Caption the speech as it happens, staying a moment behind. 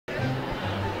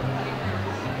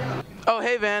Oh,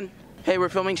 hey, Van. Hey, we're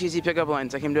filming cheesy pickup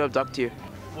lines. I came to abduct you.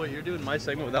 Wait, you're doing my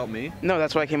segment without me? No,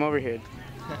 that's why I came over here.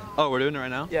 Oh, we're doing it right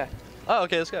now? Yeah. Oh,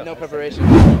 okay, let's go. No preparation.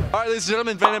 All right, ladies and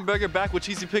gentlemen, Van Emberger back with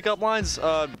cheesy pickup lines.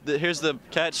 Here's the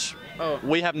catch. Oh.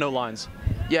 We have no lines.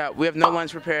 Yeah, we have no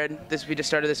lines prepared. We just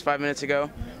started this 5 minutes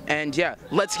ago. And yeah,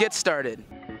 let's get started.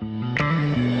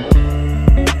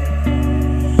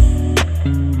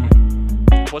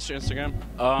 What's your Instagram?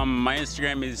 My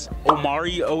Instagram is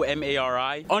Omari,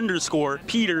 O-M-A-R-I, _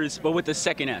 Peters, but with the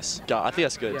second S. God, I think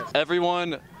that's good. Yes.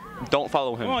 Everyone, don't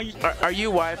follow him. Are you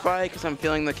Wi-Fi? Because I'm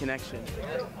feeling the connection.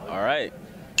 All right.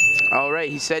 All right,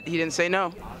 he didn't say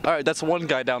no. All right, that's one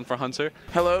guy down for Hunter.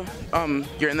 Hello,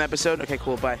 you're in the episode? Okay,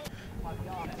 cool, bye.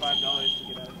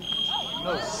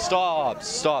 No, stop.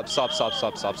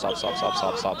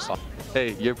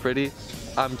 Hey, you're pretty.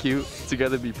 I'm cute.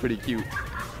 Together be pretty cute.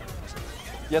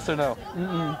 Yes or no?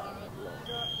 Mm-mm.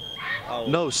 Oh.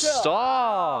 No,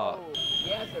 stop.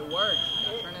 Yes, it works.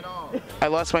 Turn it off. I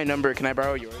lost my number. Can I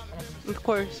borrow yours? Of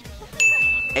course.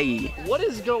 Hey. What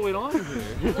is going on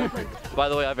here? By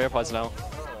the way, I have AirPods now.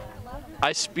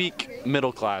 I speak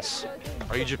middle class.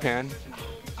 Are you Japan?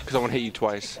 Because I want to hit you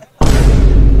twice.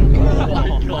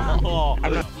 All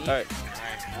right.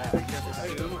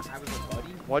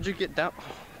 Why'd you get down?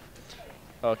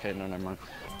 Okay, no, never mind.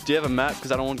 Do you have a map?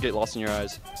 Because I don't want to get lost in your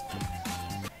eyes.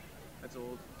 That's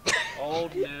old.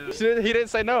 Old news. He didn't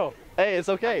say no. Hey, it's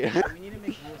okay. We need to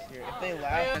make rules here. If they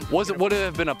laugh, Would it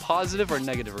have been a positive or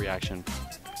negative reaction?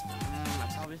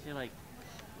 I'd probably say like,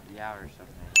 yeah, or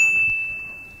something.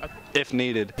 I don't know. If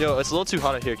needed. Yo, it's a little too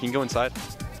hot out here. Can you go inside?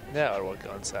 Yeah, I would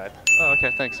go inside. Oh,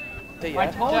 okay, thanks. I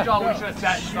told y'all we should have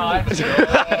sat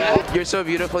inside. You're so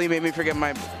beautiful, you made me forget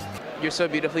my. You're so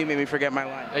beautiful, you made me forget my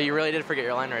line. Oh, you really did forget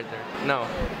your line right there. No.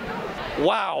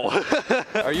 Wow.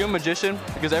 Are you a magician?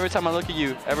 Because every time I look at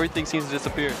you, everything seems to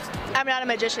disappear. I'm not a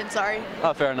magician, sorry.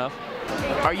 Oh, fair enough.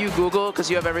 Are you Google? Because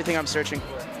you have everything I'm searching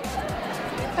for.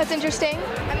 That's interesting.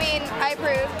 I mean, I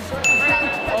approve.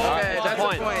 Okay, that's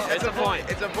a point. It's a point.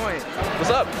 It's a point. What's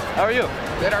up? How are you?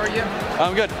 Good, how are you?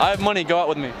 I'm good. I have money. Go out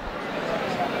with me.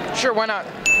 Sure, why not?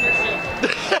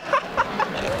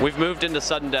 We've moved into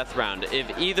sudden death round.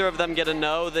 If either of them get a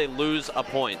no, they lose a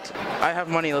point. I have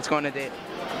money, let's go on a date.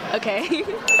 Okay.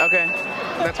 Okay,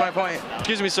 that's my point.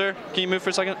 Excuse me, sir. Can you move for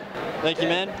a second? Thank you,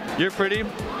 man. You're pretty.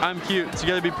 I'm cute. So you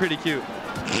gotta be pretty cute.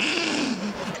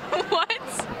 What?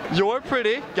 You're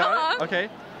pretty. Got Uh-huh. it? Okay.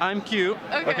 I'm cute.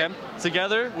 Okay.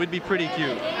 Together, we'd be pretty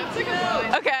cute.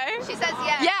 Okay. She says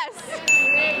yes. Yes.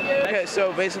 Okay,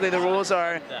 so basically the rules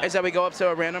is that we go up to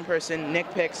a random person, Nick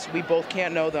picks, we both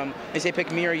can't know them. They say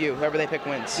pick me or you, whoever they pick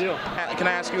wins. Deal. Can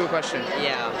I ask you a question?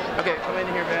 Yeah. Okay, come in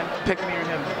here, Ben. Pick me or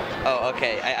him. Oh,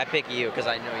 okay. I pick you because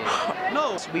I know you.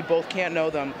 No. We both can't know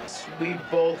them. We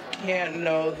both can't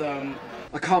know them.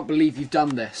 I can't believe you've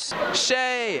done this.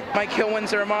 Shay! My kill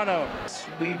wins hermano.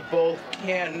 We both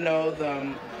can't know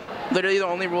them. Literally the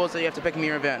only rule is that you have to pick me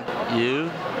or Van. You?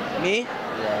 Me?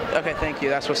 Yeah. Okay, thank you.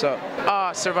 That's what's up.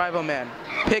 Survival man.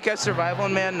 Pick as survival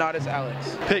man, not as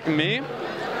Alex. Pick me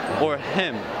or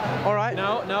him? All right.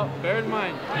 No. Bear in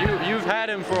mind, you've had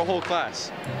him for a whole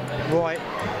class. Right.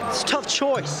 It's a tough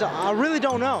choice. I really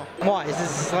don't know. Why? Is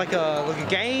this like a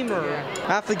game or? I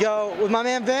have to go with my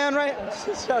man Van, right?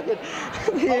 Just joking.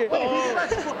 Here.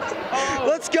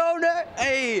 Let's go, Nick.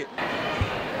 Hey!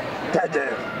 All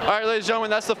right, ladies and gentlemen,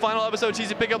 that's the final episode of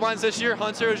Cheesy Pickup Lines this year.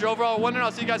 Hunter is your overall winner.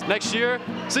 I'll see you guys next year.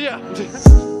 See ya.